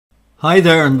Hi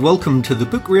there and welcome to the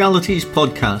Book Realities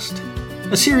podcast,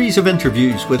 a series of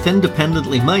interviews with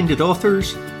independently minded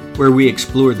authors where we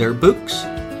explore their books,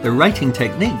 their writing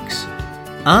techniques,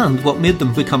 and what made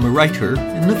them become a writer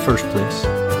in the first place.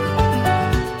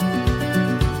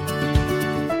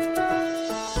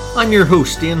 I'm your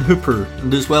host, Ian Hooper,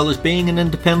 and as well as being an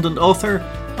independent author,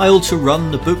 I also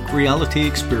run the Book Reality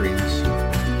Experience.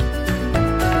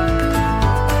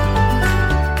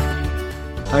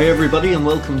 Hi everybody and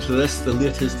welcome to this, the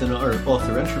latest in our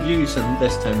author interviews, and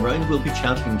this time round we'll be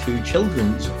chatting to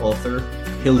children's author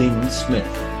Helene Smith.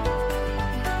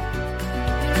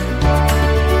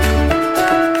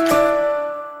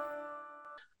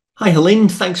 Hi Helene,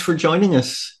 thanks for joining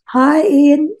us. Hi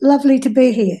Ian, lovely to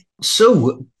be here.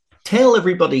 So, tell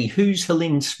everybody, who's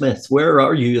Helene Smith? Where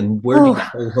are you and where do you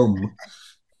call home?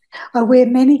 I wear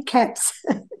many caps.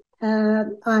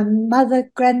 I'm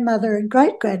mother, grandmother and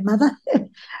great-grandmother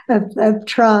of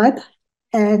tribe,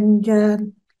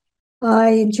 and I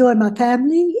enjoy my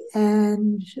family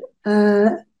and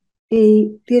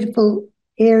the beautiful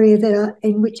area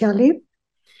in which I live,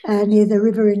 near the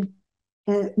river,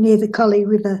 near the Collie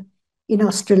River in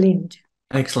Australand.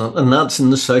 Excellent. And that's in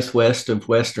the southwest of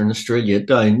Western Australia,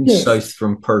 down south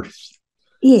from Perth.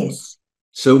 Yes.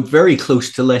 So very close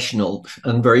to Leschenault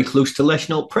and very close to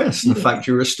Leschenault Press. In fact,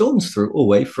 you're a stone's throw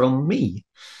away from me.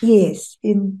 Yes,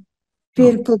 in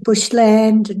beautiful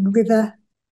bushland and river.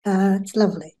 It's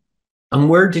lovely. And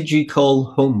where did you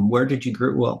call home? Where did you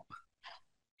grow up?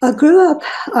 I grew up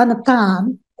on a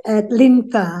farm at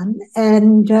Lynn Farm,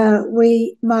 and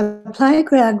my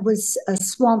playground was a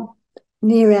swamp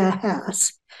near our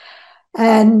house.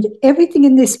 And everything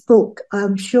in this book,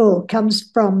 I'm sure,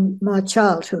 comes from my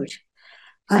childhood.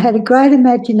 I had a great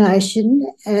imagination,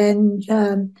 and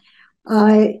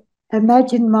I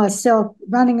imagined myself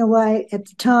running away at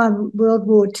the time World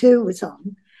War II was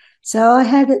on. So I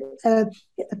had a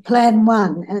plan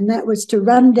one, and that was to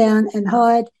run down and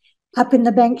hide up in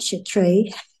the banksia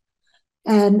tree,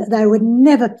 and they would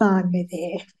never find me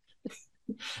there.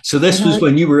 So this was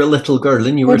when you were a little girl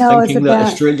and you were thinking that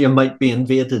Australia might be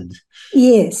invaded.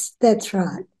 Yes, that's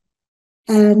right.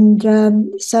 And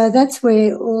so that's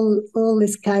where all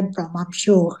this came from, I'm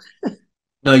sure.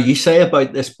 Now, you say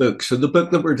about this book, so the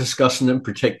book that we're discussing in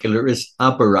particular is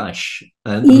Aberash,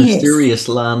 The Mysterious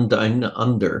Land Down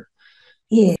Under.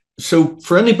 Yeah. So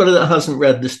for anybody that hasn't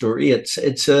read the story,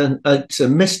 it's a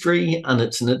mystery and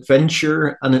it's an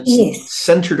adventure, and it's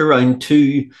centered around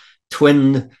two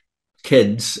twin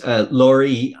kids,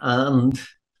 Laurie and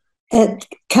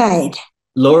Cade.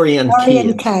 Laurie and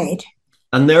Cade.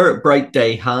 And they're at Bright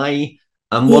Day High,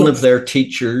 and one of their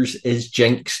teachers is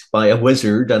jinxed by a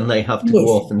wizard, and they have to go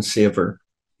off and save her.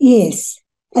 Yes,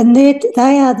 and they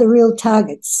are the real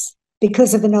targets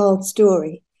because of an old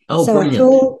story. Oh, so brilliant. It's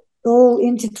all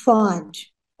intertwined.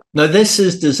 Now, this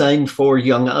is designed for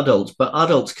young adults, but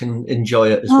adults can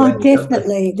enjoy it as well. Oh,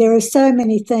 definitely. There are so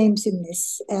many themes in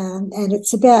this, and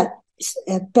it's about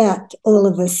all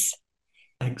of us.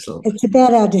 Excellent. It's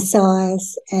about our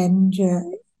desires and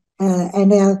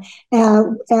our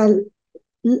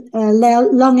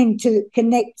longing to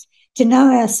connect, to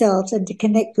know ourselves and to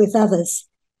connect with others.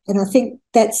 And I think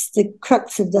that's the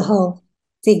crux of the whole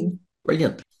thing.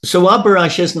 Brilliant. So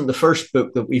Aberash isn't the first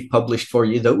book that we've published for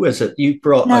you, though, is it? You've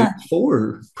brought out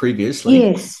 4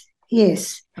 previously.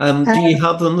 Yes. Do you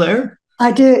have them there?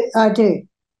 I do.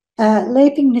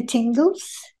 Leaping the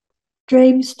Tingles,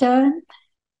 Dreamstone,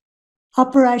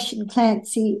 Operation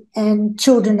Clancy, and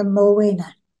Children of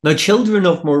Morwena. Now, Children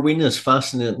of Morwena is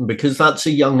fascinating because that's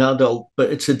a young adult,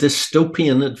 but it's a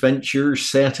dystopian adventure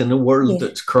set in a world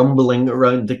that's crumbling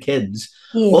around the kids,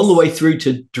 all the way through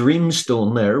to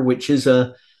Dreamstone there, which is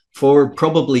for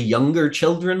probably younger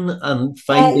children and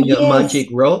finding a magic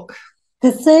rock.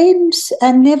 The themes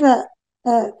are never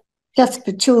just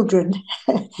for children.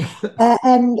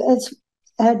 And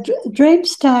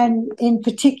Dreamstone in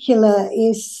particular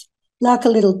is like a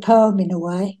little poem in a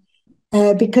way.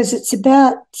 Because it's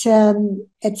about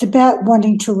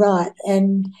wanting to write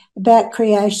and about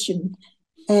creation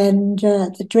and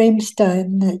the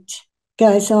dreamstone that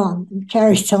goes on and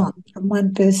carries on from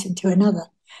one person to another.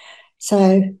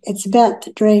 So it's about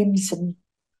the dreams and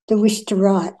the wish to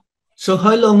write. So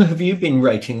how long have you been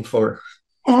writing for?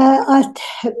 For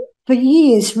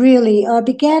years, really. I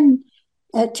began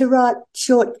to write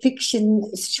short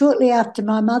fiction shortly after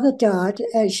my mother died.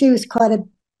 She was quite a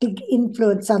big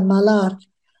influence on my life.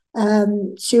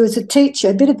 She was a teacher,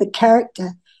 a bit of a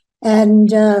character,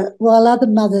 and while other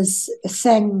mothers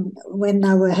sang when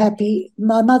they were happy,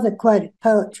 my mother quoted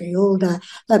poetry all day.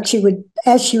 Like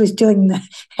as she was doing the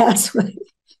housework,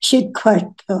 she'd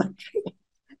quote poetry.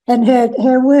 and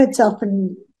her words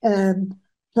often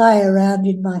play around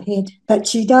in my head. But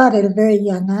she died at a very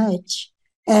young age,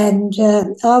 and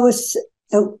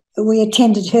we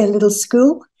attended her little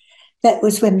school. That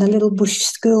was when the little bush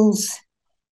schools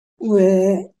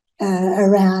were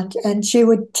around, and she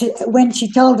would, when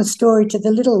she told a story to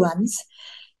the little ones,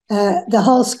 the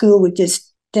whole school would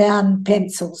just down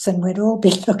pencils, and we'd all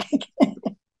be looking.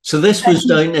 So this was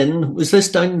was this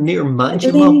down near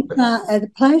Manjimup? A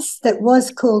place that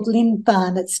was called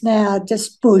Linfarn. It's now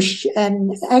just bush,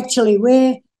 and actually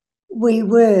where we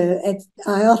were,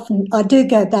 I do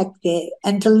go back there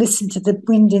and to listen to the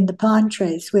wind in the pine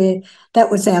trees, where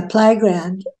that was our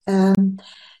playground. And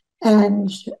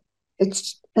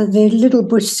it's the little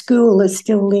bush school is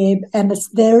still there, and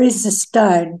there is a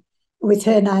stone with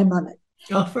her name on it.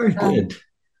 Oh, very good.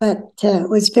 But it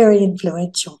was very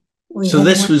influential. So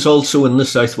this was also in the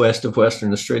southwest of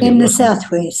Western Australia? In the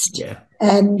southwest. Yeah.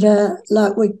 And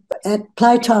at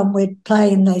playtime, we'd play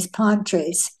in these pine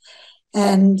trees.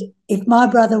 And if my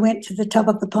brother went to the top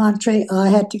of the pine tree, I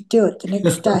had to do it the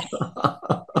next day.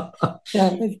 So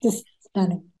it was just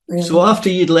stunning, really. So after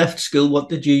you'd left school, what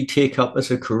did you take up as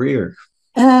a career?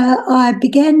 I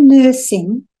began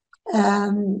nursing,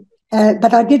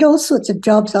 but I did all sorts of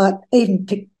jobs. I even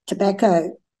picked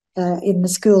tobacco in the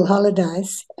school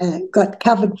holidays, got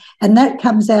covered, and that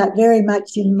comes out very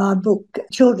much in my book,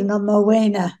 Children on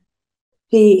Moweena,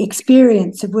 the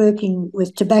experience of working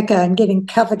with tobacco and getting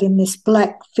covered in this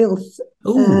black filth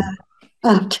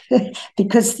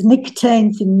because the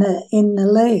nicotine's in the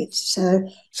leaves.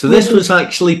 So this was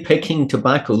actually picking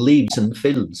tobacco leaves in the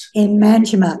fields? In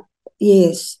Manjimup,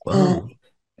 yes. Wow.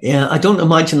 Yeah, I don't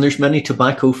imagine there's many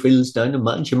tobacco fields down in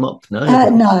Manjimup now.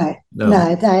 No,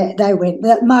 they went.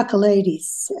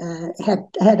 Michaelides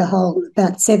had a whole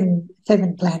about seven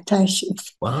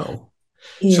plantations. Wow.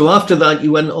 Yeah. So after that,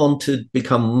 you went on to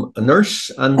become a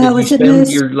nurse, and did you spend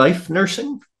your life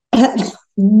nursing?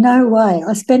 No way.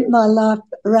 I spent my life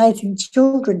raising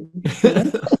children.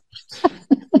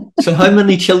 So how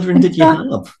many children did you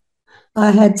have? I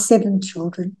had 7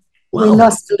 children. Wow. We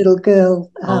lost a little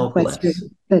girl halfway through,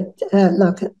 but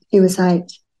he was 8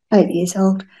 years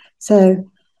old. So,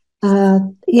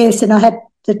 yes, and I had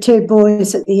the 2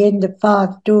 boys at the end of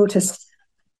 5 daughters.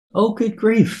 Oh, good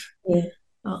grief. Yeah.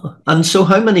 Oh. And so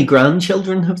how many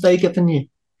grandchildren have they given you?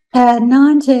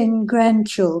 19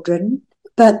 grandchildren,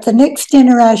 but the next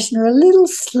generation are a little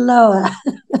slower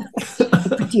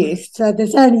to produce. So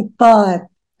there's only 5.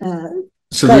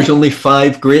 So there's only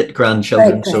 5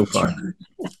 great-grandchildren so far.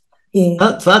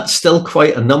 Yeah. That's still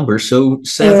quite a number. So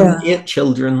 8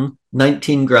 children,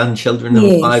 19 grandchildren,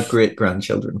 and 5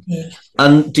 great-grandchildren. Yes.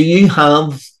 And do you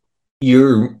have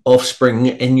your offspring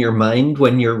in your mind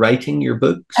when you're writing your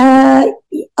books?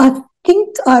 I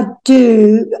think I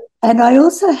do. And I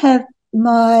also have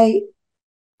my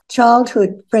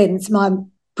childhood friends, my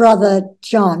brother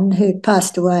John, who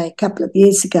passed away a couple of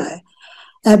years ago,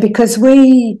 because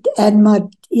we and my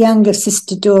younger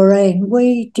sister Doreen,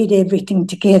 we did everything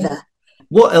together.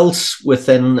 What else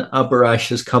within Aberash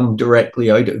has come directly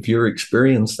out of your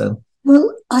experience then?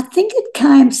 Well, I think it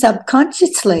came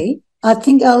subconsciously. I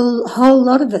think a whole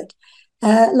lot of it.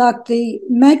 Like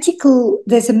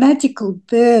there's a magical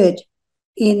bird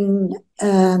in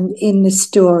the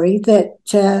story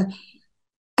that,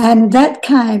 and that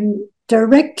came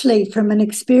directly from an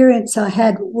experience I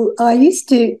had. I used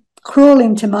to crawl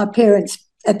into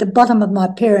at the bottom of my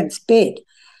parents' bed,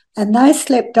 and they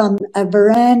slept on a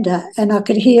veranda, and I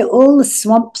could hear all the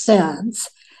swamp sounds.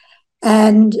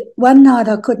 And one night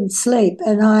I couldn't sleep,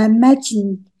 and I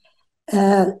imagined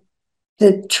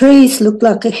the trees looked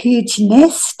like a huge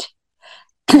nest.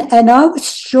 And I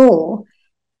was sure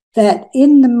that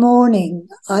in the morning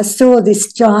I saw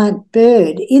this giant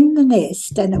bird in the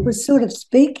nest, and it was sort of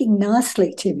speaking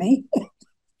nicely to me.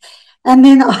 And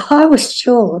then I was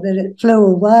sure that it flew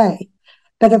away.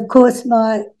 But of course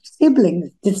my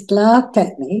siblings just laughed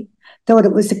at me, thought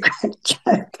it was a great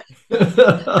joke.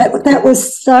 that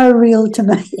was so real to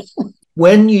me.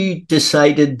 When you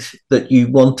decided that you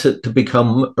wanted to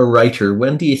become a writer,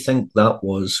 when do you think that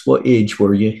was? What age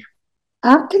were you?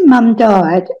 After Mum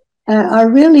died, I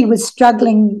really was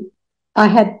struggling. I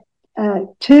had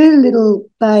 2 little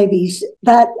babies,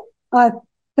 but I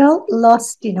felt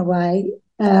lost in a way,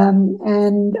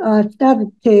 and I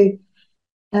started to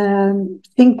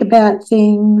think about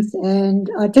things, and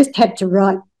I just had to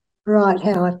write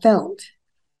how I felt.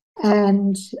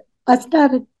 And I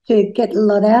started to get a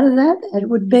lot out of that. It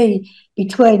would be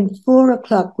between 4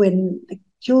 o'clock when the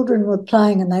children were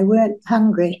playing and they weren't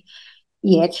hungry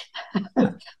yet.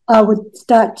 I would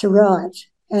start to write.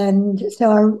 And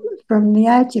so from the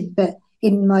age of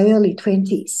in my early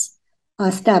 20s, I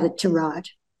started to write.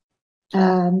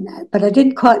 But I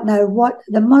didn't quite know what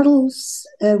the models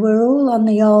were all on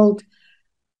the old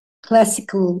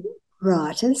classical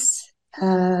writers.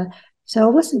 So I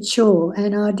wasn't sure.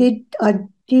 And I did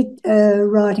a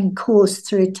writing course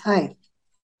through TAFE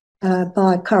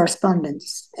by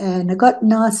correspondence, and I got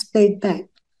nice feedback.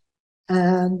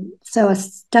 So I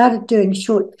started doing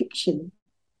short fiction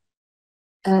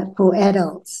for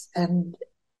adults, and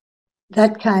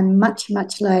that came much,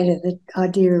 much later, the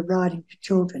idea of writing for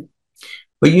children.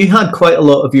 But you had quite a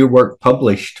lot of your work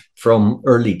published from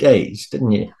early days,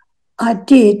 didn't you? I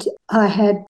did. I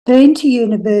had been to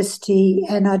university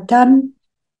and I'd done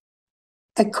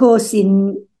a course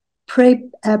in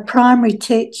primary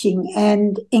teaching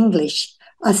and English.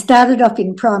 I started off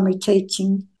in primary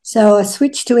teaching, so I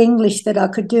switched to English that I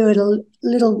could do at a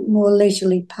little more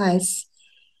leisurely pace.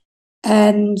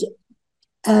 And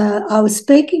I was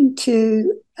speaking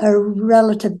to a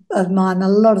relative of mine, a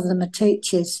lot of them are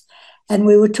teachers, and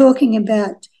we were talking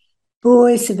about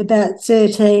boys of about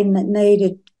 13 that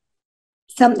needed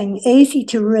something easy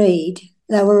to read.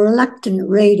 They were reluctant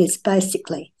readers,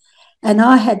 basically. And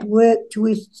I had worked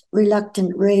with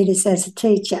reluctant readers as a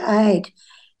teacher aide,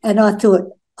 and I thought,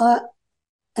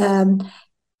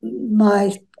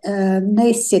 my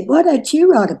niece said, why don't you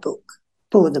write a book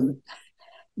for them?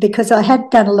 Because I had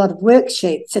done a lot of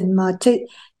worksheets, and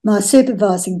my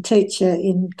supervising teacher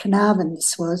in Carnarvon,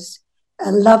 this was,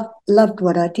 loved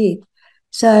what I did.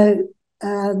 So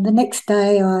the next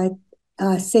day I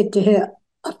said to her,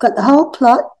 I've got the whole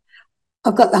plot,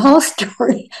 I've got the whole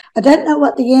story. I don't know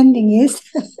what the ending is,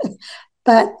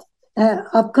 but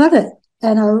I've got it.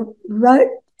 And I wrote,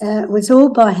 it was all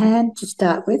by hand to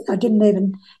start with. I didn't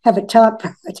even have a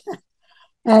typewriter.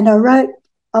 And I wrote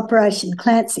Operation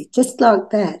Clancy, just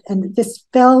like that. And it just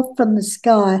fell from the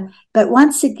sky. But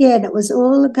once again, it was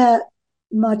all about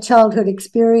my childhood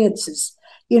experiences,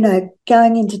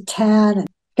 going into town and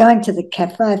going to the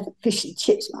cafe for fish and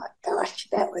chips. My gosh,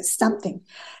 that was something.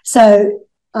 So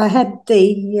I had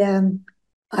the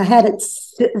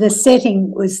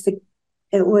setting was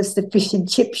the fish and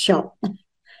chip shop,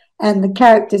 and the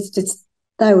characters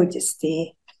they were just there.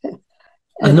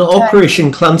 And the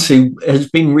Operation Clancy has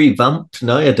been revamped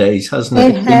nowadays, hasn't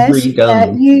it? It has. Been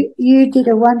redone. You did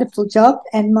a wonderful job,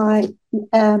 and my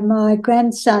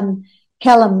grandson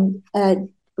Callum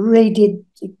redid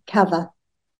the cover.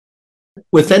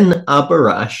 Within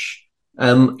Aberash,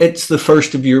 it's the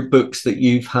first of your books that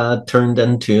you've had turned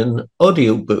into an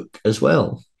audiobook as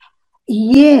well.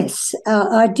 Yes,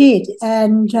 I did,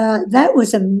 and that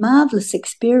was a marvellous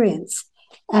experience.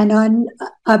 And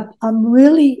I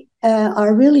really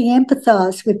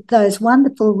empathise with those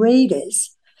wonderful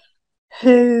readers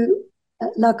who,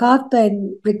 like I've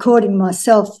been recording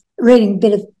myself, reading a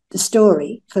bit of the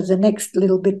story for the next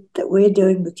little bit that we're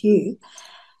doing with you.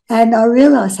 And I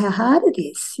realise how hard it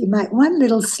is. You make one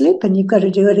little slip and you've got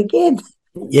to do it again.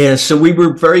 Yeah, so we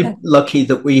were very lucky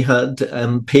that we had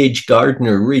Paige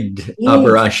Gardner read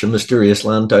Aberash, A Mysterious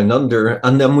Land Down Under,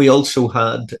 and then we also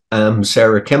had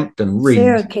Sarah Kempton read.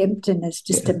 Sarah Kempton is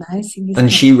just amazing, isn't and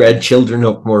it? she read Children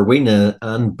of Morwena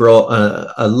and brought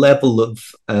a level of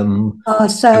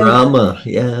drama.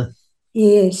 Yeah,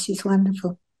 she's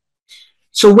wonderful.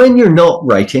 So when you're not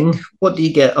writing, what do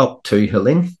you get up to,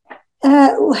 Helene?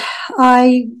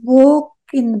 I walk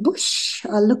in the bush,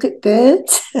 I look at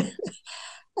birds.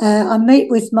 I meet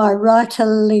with my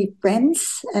writerly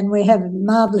friends and we have a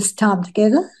marvellous time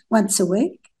together once a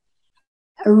week.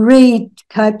 I read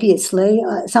copiously,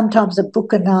 sometimes a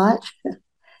book a night.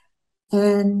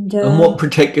 And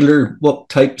what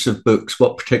types of books,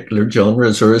 what particular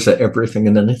genres, or is it everything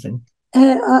and anything?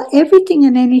 Everything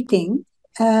and anything.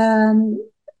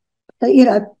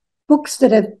 Books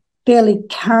that are fairly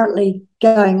currently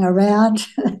going around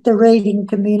the reading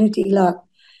community, like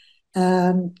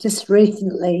just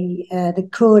recently the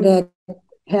Crawdad,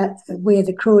 Where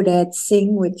the Crawdads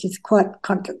Sing, which is quite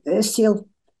controversial.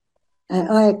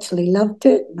 I actually loved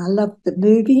it, and I loved the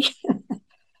movie,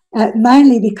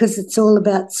 mainly because it's all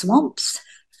about swamps.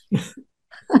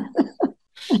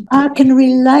 I can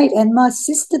relate, and my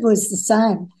sister was the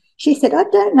same. She said, I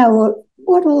don't know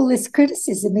what all this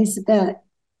criticism is about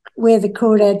Where the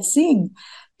Crawdads Sing,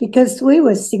 because we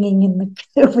were singing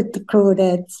with the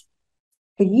crawdads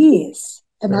for years,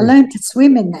 and I learned to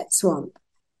swim in that swamp.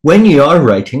 When you are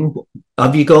writing,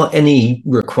 have you got any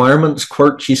requirements,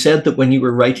 quirks? You said that when you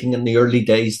were writing in the early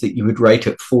days that you would write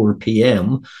at 4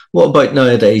 p.m. What about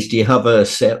nowadays? Do you have a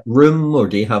set room, or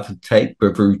do you have a type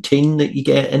of routine that you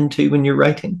get into when you're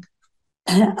writing?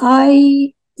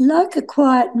 I like a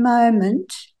quiet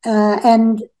moment,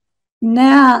 and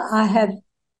now I have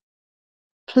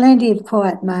plenty of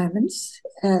quiet moments.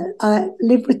 I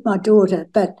live with my daughter,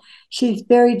 but she's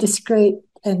very discreet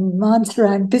and minds her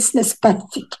own business,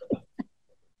 basically.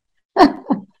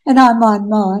 And I mind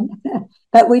mine.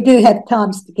 But we do have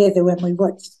times together when we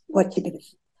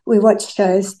watch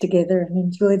shows together and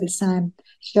enjoy the same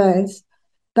shows.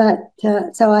 But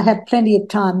so I have plenty of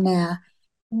time now.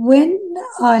 When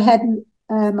I hadn't,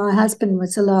 my husband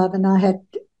was alive and I had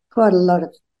quite a lot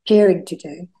of caring to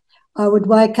do, I would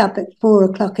wake up at 4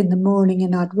 o'clock in the morning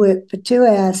and I'd work for 2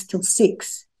 hours till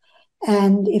 6.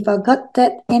 And if I got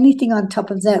that, anything on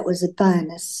top of that was a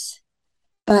bonus.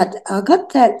 But I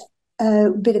got that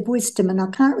bit of wisdom, and I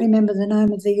can't remember the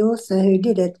name of the author who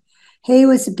did it. He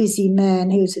was a busy man.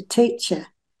 He was a teacher.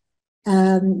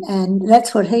 And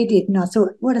that's what he did. And I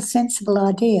thought, what a sensible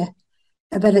idea.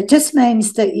 But it just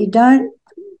means that you don't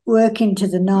work into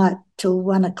the night till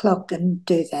 1 o'clock and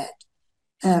do that,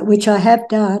 which I have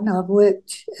done. I've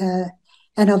worked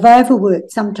and I've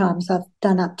overworked. Sometimes I've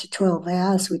done up to 12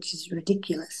 hours, which is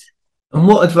ridiculous. And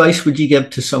what advice would you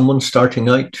give to someone starting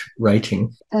out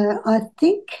writing? I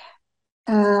think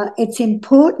it's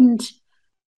important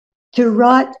to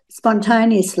write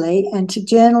spontaneously and to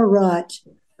journal write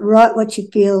what you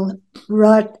feel,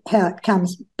 write how it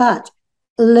comes, but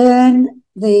learn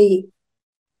the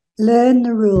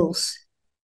rules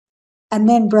and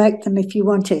then break them if you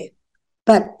want to,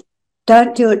 but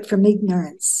don't do it from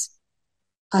ignorance.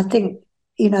 I think,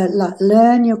 like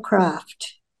learn your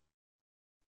craft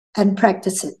and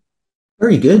practice it.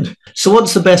 Very good. So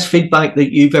what's the best feedback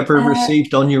that you've ever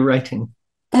received on your writing?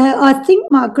 I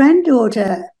think my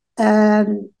granddaughter,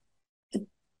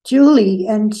 Julie,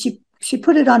 and she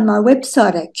put it on my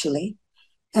website actually,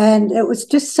 and it was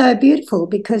just so beautiful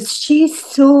because she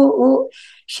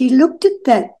looked at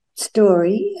that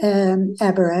story,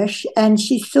 Aberash, and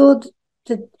she saw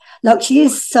that, like, she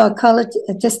is psychologist,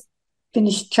 just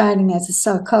finished training as a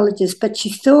psychologist, but she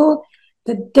saw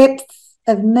the depth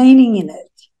of meaning in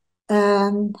it.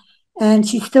 And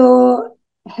she saw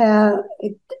how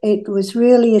it was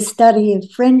really a study of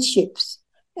friendships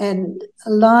and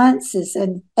alliances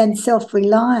and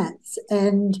self-reliance.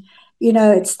 And,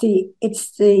 it's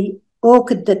the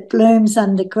orchid that blooms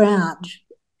underground.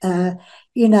 The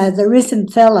rhythm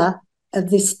of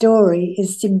this story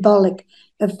is symbolic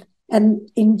of an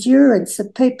endurance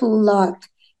of people like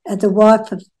the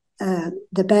wife of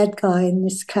the bad guy in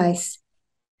this case,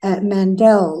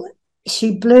 Mandel.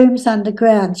 She blooms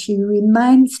underground. She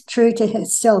remains true to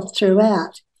herself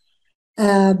throughout.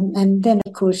 And then,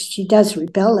 of course, she does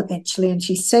rebel eventually, and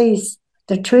she sees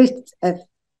the truth of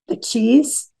that she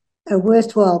is a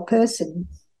worthwhile person.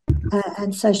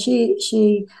 And so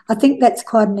I think that's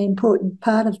quite an important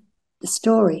part of the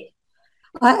story.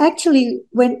 I actually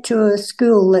went to a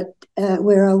school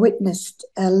where I witnessed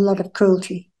a lot of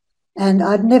cruelty, and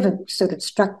I'd never sort of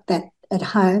struck that at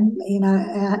home,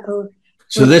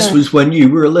 So this was when you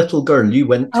were a little girl. You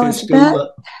went to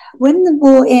school. When the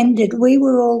war ended, we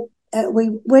were all we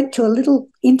went to a little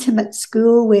intimate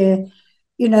school where,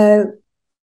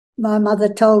 my mother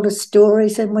told us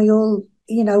stories, and we all,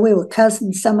 we were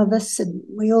cousins, some of us, and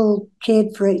we all cared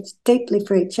deeply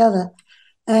for each other.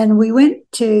 And we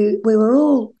were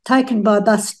all taken by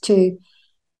bus to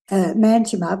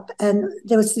Manjimup, and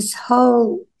there was this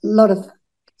whole lot of,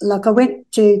 like, I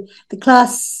went to the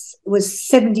class was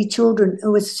 70 children. It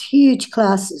was huge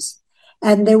classes,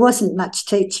 and there wasn't much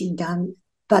teaching done,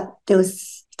 but there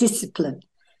was discipline,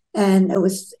 and it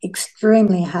was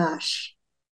extremely harsh.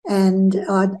 And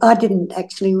I didn't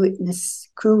actually witness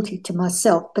cruelty to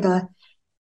myself, but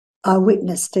I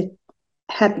witnessed it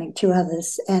happening to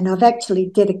others, and I've actually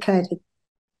dedicated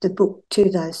the book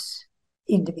to those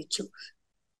individuals.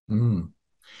 Mm.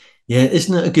 Yeah,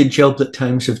 isn't it a good job that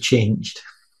times have changed?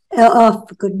 Oh,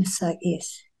 for goodness sake,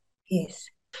 yes. Yes.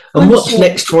 And what's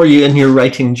next for you in your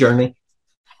writing journey?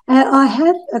 I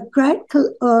have a great,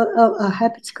 I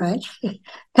hope it's great,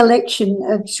 collection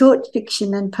of short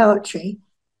fiction and poetry.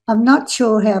 I'm not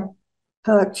sure how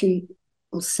poetry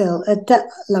will sell.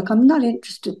 I'm not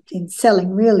interested in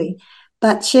selling really,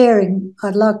 but sharing.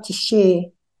 I'd like to share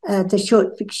the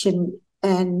short fiction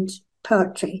and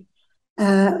poetry.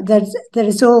 That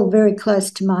is all very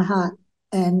close to my heart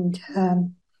and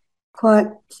quite.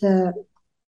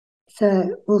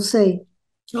 So we'll see.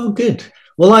 Oh, good.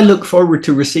 Well, I look forward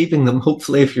to receiving them.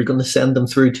 Hopefully, if you're going to send them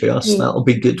through to us, that'll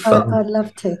be good fun. I'd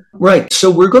love to. Right.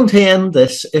 So we're going to end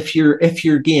this. If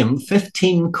you're game,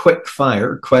 15 quick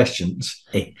fire questions.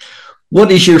 Hey,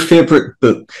 what is your favourite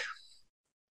book?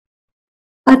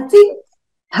 I think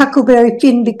Huckleberry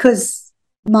Finn, because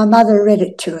my mother read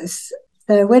it to us.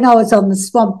 So when I was on the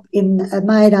swamp in a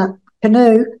made-up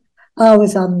canoe, I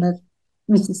was on the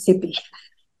Mississippi.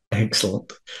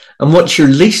 Excellent. And what's your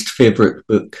least favourite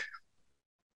book?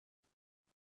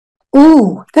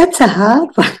 Oh, that's a hard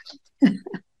one.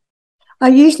 I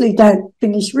usually don't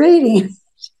finish reading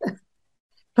if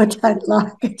I don't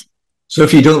like it. So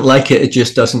if you don't like it, it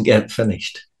just doesn't get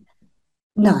finished?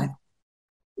 No,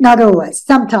 not always.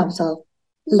 Sometimes I'll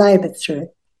labour through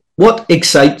it. What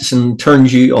excites and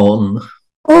turns you on?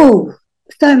 Oh,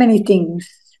 so many things.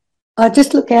 I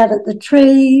just look out at the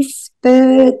trees,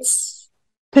 birds,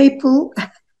 people.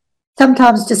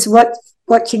 Sometimes just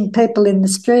watching people in the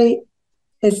street.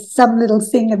 There's some little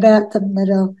thing about them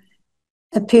that'll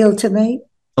appeal to me.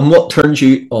 And what turns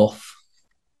you off?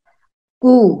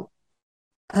 Oh,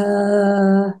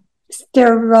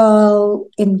 sterile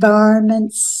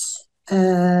environments,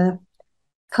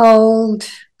 cold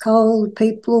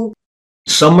people.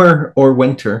 Summer or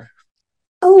winter?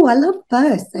 Oh, I love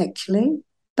both actually.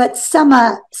 But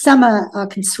summer I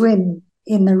can swim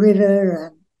in the river,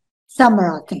 and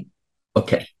summer I think.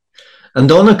 Okay.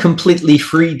 And on a completely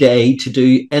free day to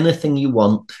do anything you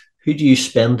want, who do you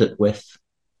spend it with?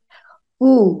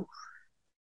 Oh,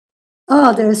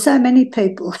 there are so many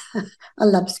people I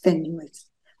love spending with.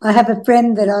 I have a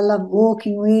friend that I love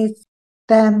walking with,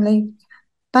 family,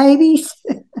 babies.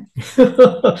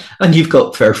 And you've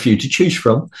got a fair few to choose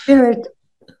from. There are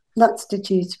lots to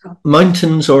choose from.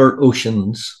 Mountains or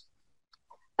oceans?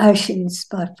 Oceans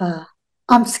by far.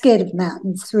 I'm scared of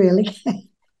mountains, really.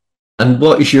 And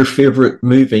what is your favourite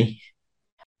movie?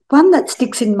 One that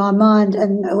sticks in my mind,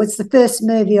 and it was the first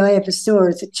movie I ever saw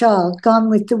as a child, Gone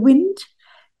with the Wind,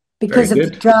 because of the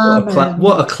drama.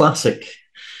 What a classic.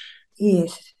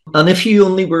 Yes. And if you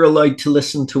only were allowed to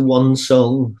listen to one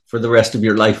song for the rest of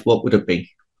your life, what would it be?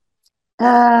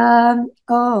 Now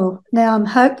I'm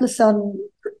hopeless on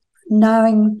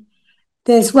knowing.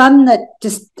 There's one that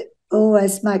just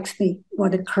always makes me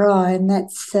want to cry, and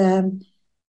that's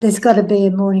There's Got to Be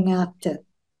a Morning After.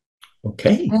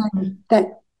 Okay. And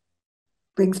that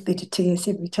brings me to tears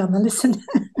every time I listen.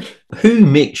 Who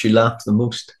makes you laugh the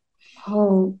most?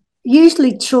 Oh,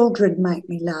 usually children make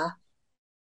me laugh.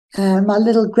 My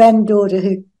little granddaughter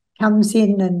who comes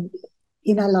in and,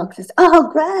 like this, oh,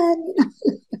 Gran,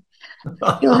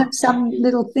 she'll have some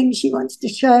little thing she wants to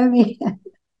show me.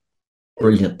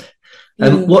 Brilliant.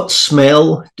 Yeah. What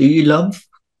smell do you love?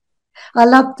 I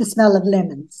love the smell of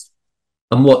lemons.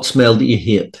 And what smell do you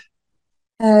hate?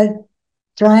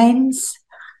 Drains.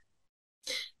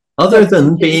 Other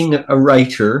than being a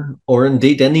writer, or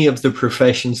indeed any of the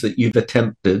professions that you've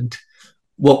attempted,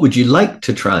 what would you like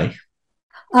to try?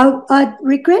 I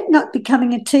regret not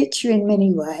becoming a teacher in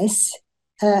many ways.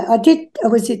 I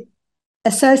was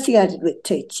associated with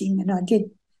teaching, and I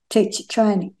did teacher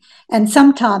training. And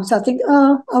sometimes I think,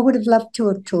 I would have loved to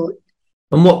have taught.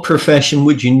 And what profession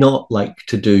would you not like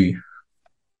to do?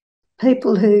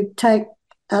 People who take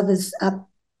others up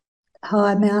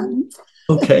high mountains.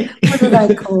 Okay. What are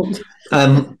they called?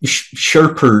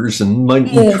 Sherpers and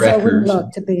mountain trekkers. I wouldn't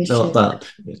like to be a Not Sherpa.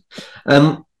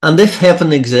 that. And if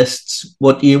heaven exists,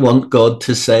 what do you want God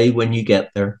to say when you get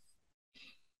there?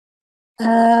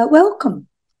 Welcome.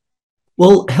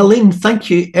 Well, Helene,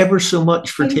 thank you ever so much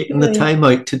for taking the time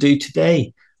out to do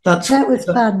today. That was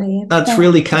fun, Ian. That's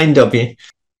really kind of you.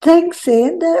 Thanks,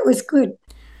 Ian. That was good.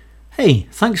 Hey,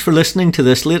 thanks for listening to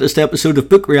this latest episode of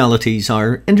Book Realities,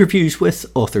 our Interviews with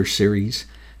Authors series.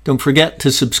 Don't forget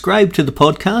to subscribe to the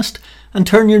podcast and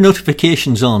turn your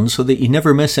notifications on so that you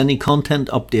never miss any content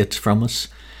updates from us.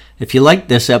 If you liked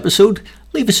this episode,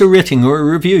 leave us a rating or a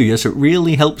review, as it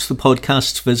really helps the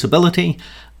podcast's visibility,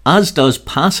 as does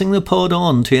passing the pod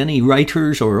on to any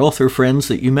writers or author friends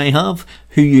that you may have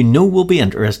who you know will be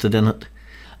interested in it.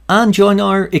 And join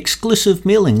our exclusive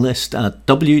mailing list at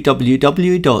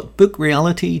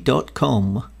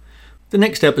www.bookreality.com. The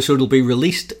next episode will be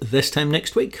released this time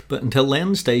next week, but until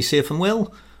then, stay safe and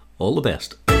well. All the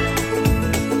best.